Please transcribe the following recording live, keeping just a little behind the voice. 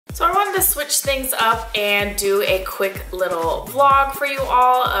So I wanted to switch things up and do a quick little vlog for you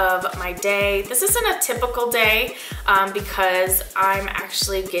all of my day. This isn't a typical day because I'm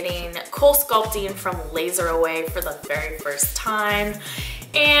actually getting Coolsculpting from LaserAway for the very first time.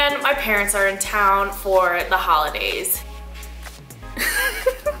 And my parents are in town for the holidays.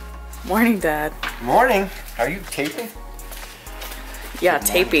 Morning, Dad. Morning. Are you taping? Yeah,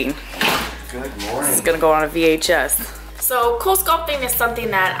 taping. Good morning. It's gonna go on a VHS. So Coolsculpting is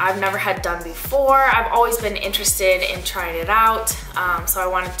something that I've never had done before. I've always been interested in trying it out. So I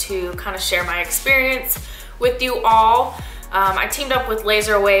wanted to kind of share my experience with you all. I teamed up with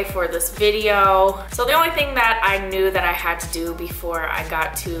LaserAway for this video. So the only thing that I knew that I had to do before I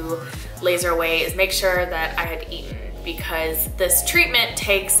got to LaserAway is make sure that I had eaten, because this treatment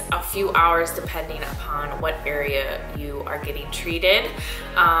takes a few hours depending upon what area you are getting treated.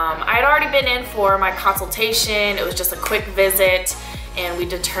 I had already been in for my consultation. It was just a quick visit and we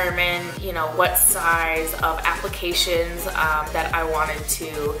determined, you know, what size of applications that I wanted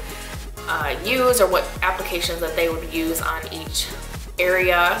to use, or what applications that they would use on each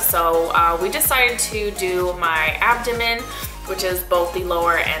area. So we decided to do my abdomen, which is both the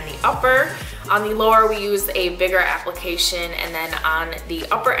lower and the upper. On the lower, we used a bigger application, and then on the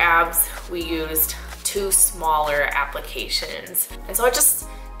upper abs, we used 2 smaller applications. And so it just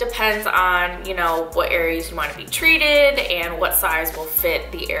depends on, you know, what areas you want to be treated and what size will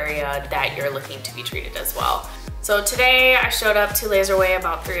fit the area that you're looking to be treated as well. So today I showed up to LaserAway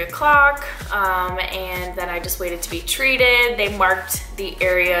about 3 o'clock and then I just waited to be treated. They marked the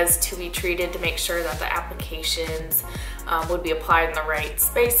areas to be treated to make sure that the applications would be applied in the right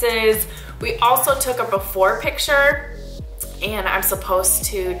spaces. We also took a before picture, and I'm supposed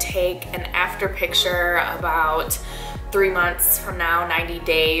to take an after picture about 3 months from now, 90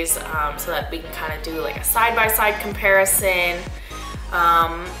 days, so that we can kind of do like a side-by-side comparison.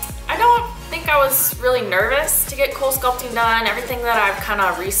 I don't think I was really nervous to get Coolsculpting done. Everything that I've kind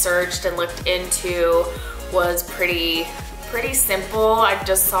of researched and looked into was pretty simple. I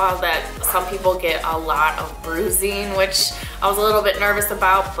just saw that some people get a lot of bruising, which I was a little bit nervous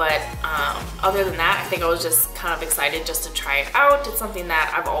about, but other than that, I think I was just kind of excited just to try it out. It's something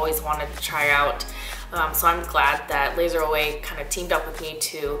that I've always wanted to try out. So I'm glad that LaserAway kind of teamed up with me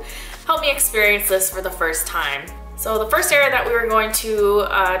to help me experience this for the first time. So the first area that we were going to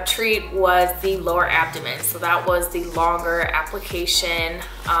treat was the lower abdomen. So that was the longer application,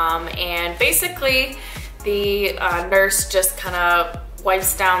 and basically the nurse just kind of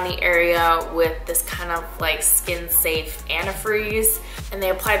wipes down the area with this kind of like skin safe antifreeze, and they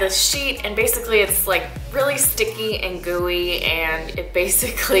apply this sheet, and basically it's like really sticky and gooey, and it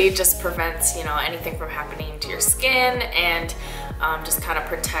basically just prevents, you know, anything from happening to your skin, and just kind of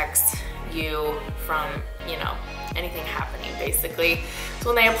protects you from, you know, anything happening basically.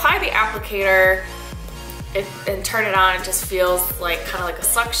 So when they apply the applicator and turn it on, it just feels like kind of like a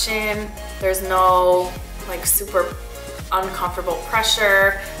suction. There's no like super uncomfortable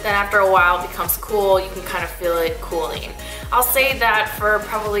pressure. Then after a while it becomes cool. You can kind of feel it cooling. I'll say that for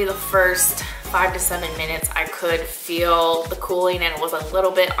probably the first 5 to 7 minutes I could feel the cooling, and it was a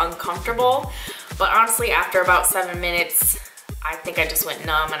little bit uncomfortable. But honestly, after about 7 minutes, I think I just went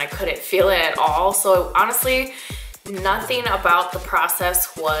numb and I couldn't feel it at all. So honestly, nothing about the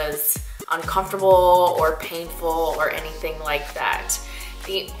process was uncomfortable or painful or anything like that.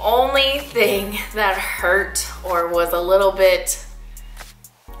 The only thing that hurt or was a little bit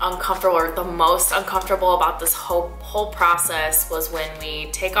uncomfortable, or the most uncomfortable about this whole process, was when we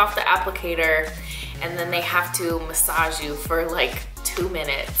take off the applicator and then they have to massage you for like 2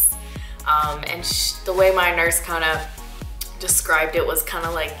 minutes. And the way my nurse kind of described it was kind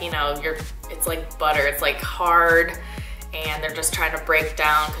of like, you know, it's like butter. It's like hard, and they're just trying to break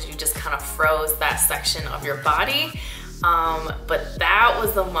down because you just kind of froze that section of your body. But that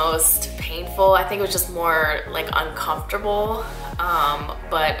was the most painful. I think it was just more like uncomfortable.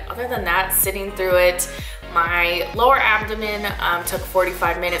 But other than that, sitting through it, my lower abdomen took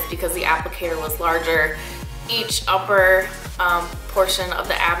 45 minutes because the applicator was larger. Each upper portion of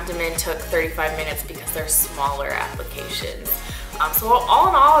the abdomen took 35 minutes because they're smaller applications. So all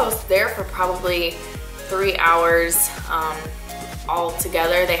in all, I was there for probably 3 hours all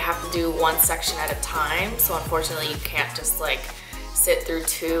together. They have to do 1 section at a time, so unfortunately you can't just like sit through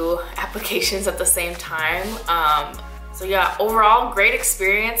 2 applications at the same time. So yeah, overall, great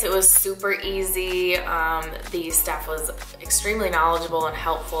experience. It was super easy. The staff was extremely knowledgeable and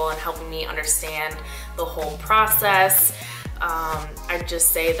helpful in helping me understand the whole process. I'd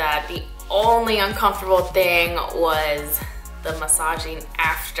just say that the only uncomfortable thing was the massaging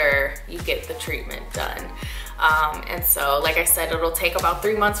after you get the treatment done. And so, like I said, it'll take about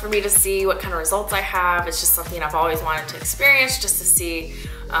 3 months for me to see what kind of results I have. It's just something I've always wanted to experience, just to see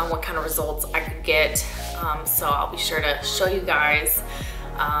what kind of results I could get. So I'll be sure to show you guys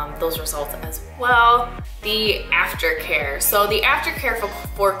those results as well. The aftercare. So the aftercare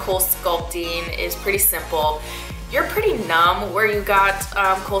for Coolsculpting is pretty simple. You're pretty numb where you got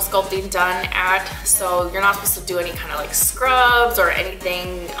Coolsculpting done at, so you're not supposed to do any kind of like scrubs or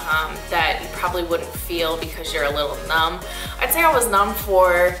anything that you probably wouldn't feel because you're a little numb. I'd say I was numb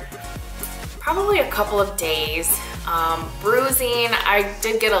for probably a couple of days. Bruising, I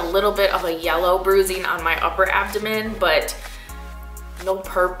did get a little bit of a yellow bruising on my upper abdomen, but no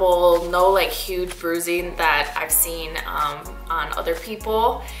purple, no like huge bruising that I've seen on other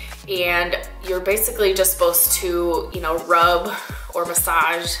people. And you're basically just supposed to, you know, rub or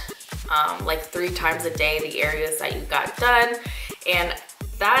massage like 3 times a day the areas that you got done. And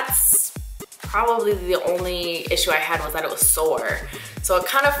that's probably the only issue I had, was that it was sore. So it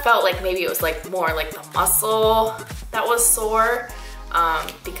kind of felt like maybe it was like more like the muscle that was sore,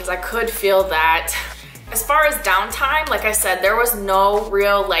 because I could feel that. As far as downtime, like I said, there was no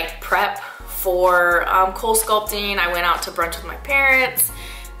real like prep for Coolsculpting. I went out to brunch with my parents.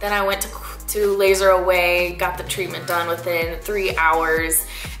 Then I went to LaserAway, got the treatment done within 3 hours.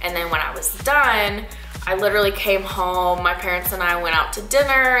 And then when I was done, I literally came home. My parents and I went out to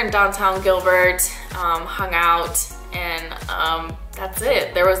dinner in downtown Gilbert, hung out, and that's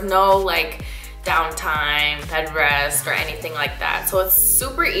it. There was no like downtime, bed rest, or anything like that. So it's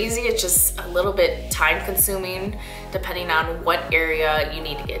super easy. It's just a little bit time consuming depending on what area you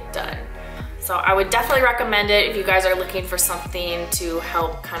need to get done. So I would definitely recommend it if you guys are looking for something to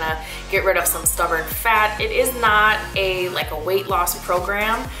help kind of get rid of some stubborn fat. It is not a weight loss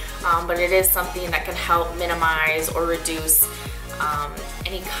program, but it is something that can help minimize or reduce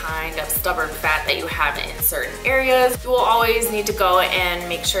any kind of stubborn fat that you have in certain areas. You will always need to go and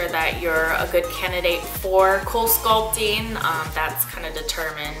make sure that you're a good candidate for Coolsculpting. That's kind of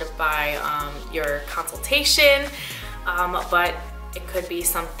determined by your consultation, but it could be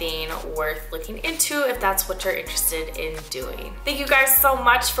something worth looking into if that's what you're interested in doing. Thank you guys so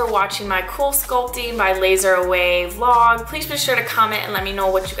much for watching my Coolsculpting by LaserAway vlog. Please be sure to comment and let me know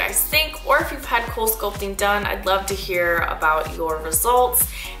what you guys think, or if you've had Coolsculpting done. I'd love to hear about your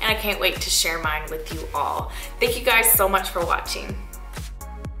results, and I can't wait to share mine with you all. Thank you guys so much for watching.